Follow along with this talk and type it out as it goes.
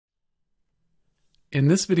In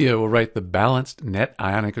this video, we'll write the balanced net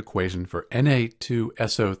ionic equation for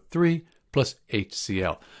Na2SO3 plus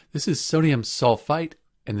HCl. This is sodium sulfite,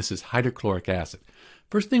 and this is hydrochloric acid.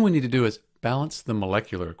 First thing we need to do is balance the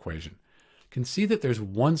molecular equation. You can see that there's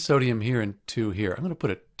one sodium here and two here. I'm going to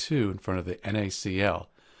put a 2 in front of the NaCl.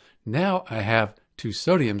 Now I have two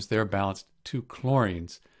sodiums, they're balanced, two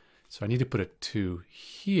chlorines. So I need to put a 2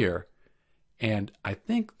 here, and I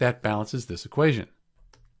think that balances this equation.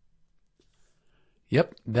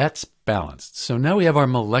 Yep, that's balanced. So now we have our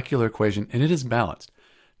molecular equation, and it is balanced.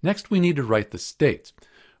 Next, we need to write the states.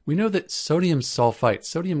 We know that sodium sulfite,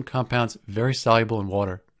 sodium compounds, very soluble in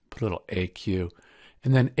water. Put a little AQ.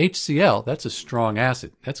 And then HCl, that's a strong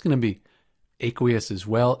acid. That's going to be aqueous as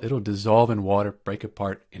well. It'll dissolve in water, break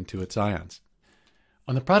apart into its ions.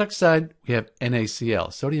 On the product side, we have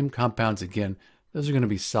NaCl, sodium compounds again. Those are going to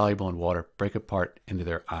be soluble in water, break apart into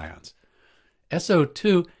their ions.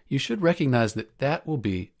 SO2, you should recognize that that will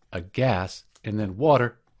be a gas, and then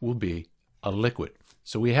water will be a liquid.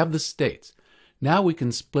 So we have the states. Now we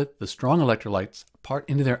can split the strong electrolytes apart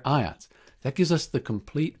into their ions. That gives us the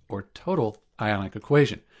complete or total ionic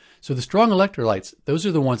equation. So the strong electrolytes, those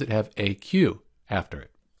are the ones that have AQ after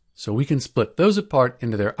it. So we can split those apart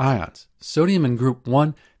into their ions. Sodium in group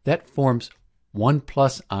 1, that forms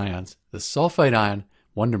 1+ ions. The sulfite ion,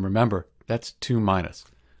 one to remember, that's 2-.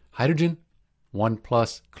 Hydrogen,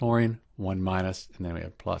 1+, chlorine, 1-, and then we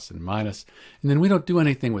have plus and minus. And then we don't do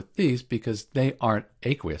anything with these because they aren't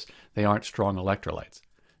aqueous. They aren't strong electrolytes.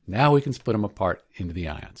 Now we can split them apart into the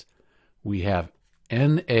ions. We have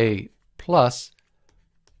Na+,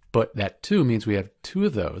 but that 2 means we have 2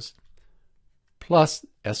 of those, plus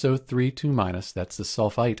SO3 2-, that's the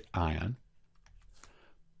sulfite ion,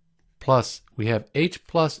 plus we have H+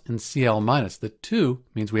 and Cl-. The 2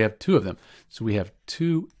 means we have 2 of them. So we have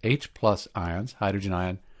 2 H+ ions, hydrogen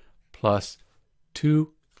ion, plus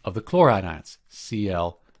 2 of the chloride ions,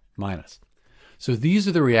 Cl-. So these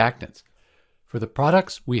are the reactants. For the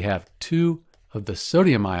products, we have 2 of the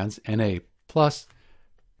sodium ions, Na+, plus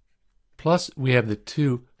we have the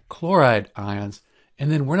 2 chloride ions,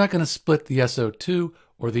 and then we're not going to split the SO2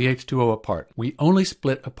 or the H2O apart. We only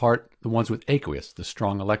split apart the ones with aqueous, the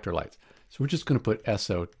strong electrolytes. So we're just going to put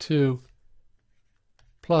SO2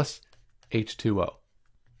 plus H2O.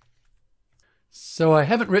 So I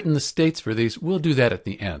haven't written the states for these. We'll do that at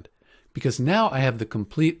the end. Because now I have the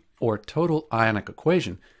complete or total ionic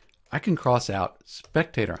equation, I can cross out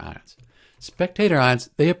spectator ions. Spectator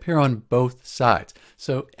ions, they appear on both sides.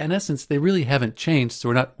 So in essence, they really haven't changed, so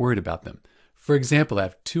we're not worried about them. For example, I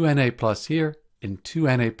have 2 Na+ here and 2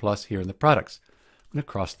 Na+ here in the products. I'm going to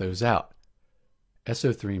cross those out.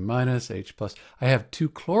 SO3- H+. I have 2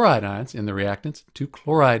 chloride ions in the reactants, 2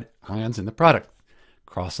 chloride ions in the product.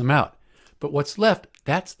 Cross them out. But what's left,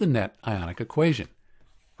 that's the net ionic equation.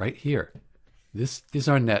 Right here. This is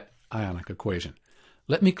our net ionic equation.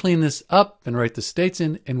 Let me clean this up and write the states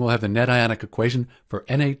in, and we'll have the net ionic equation for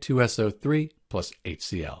Na2SO3 plus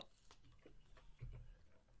HCl.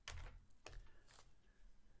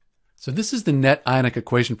 So this is the net ionic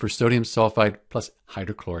equation for sodium sulfite plus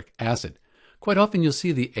hydrochloric acid. Quite often you'll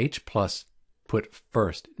see the H+ put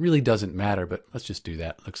first. It really doesn't matter, but let's just do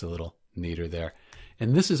that. It looks a little neater there.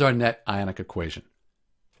 And this is our net ionic equation.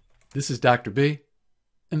 This is Dr. B,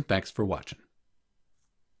 and thanks for watching.